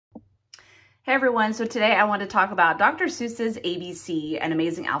Hey everyone, so today I want to talk about Dr. Seuss's ABC, an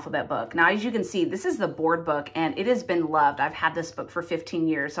amazing alphabet book. Now, as you can see, this is the board book and it has been loved. I've had this book for 15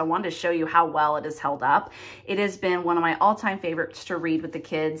 years, so I wanted to show you how well it has held up. It has been one of my all-time favorites to read with the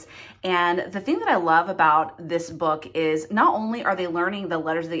kids. And the thing that I love about this book is not only are they learning the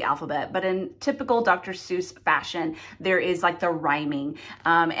letters of the alphabet, but in typical Dr. Seuss fashion, there is like the rhyming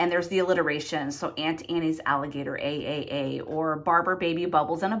and there's the alliteration. So Aunt Annie's alligator, AAA, or Barber Baby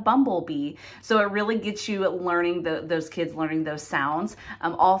Bubbles and a bumblebee. So it really gets you learning those kids learning those sounds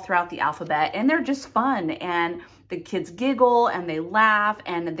all throughout the alphabet, and they're just fun, and the kids giggle and they laugh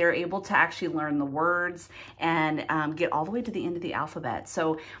and they're able to actually learn the words and get all the way to the end of the alphabet.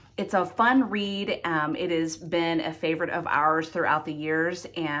 So it's a fun read. It has been a favorite of ours throughout the years,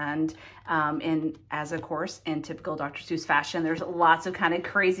 and as of course in typical Dr. Seuss fashion, there's lots of kind of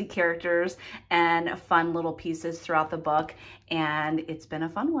crazy characters and fun little pieces throughout the book, and it's been a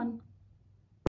fun one.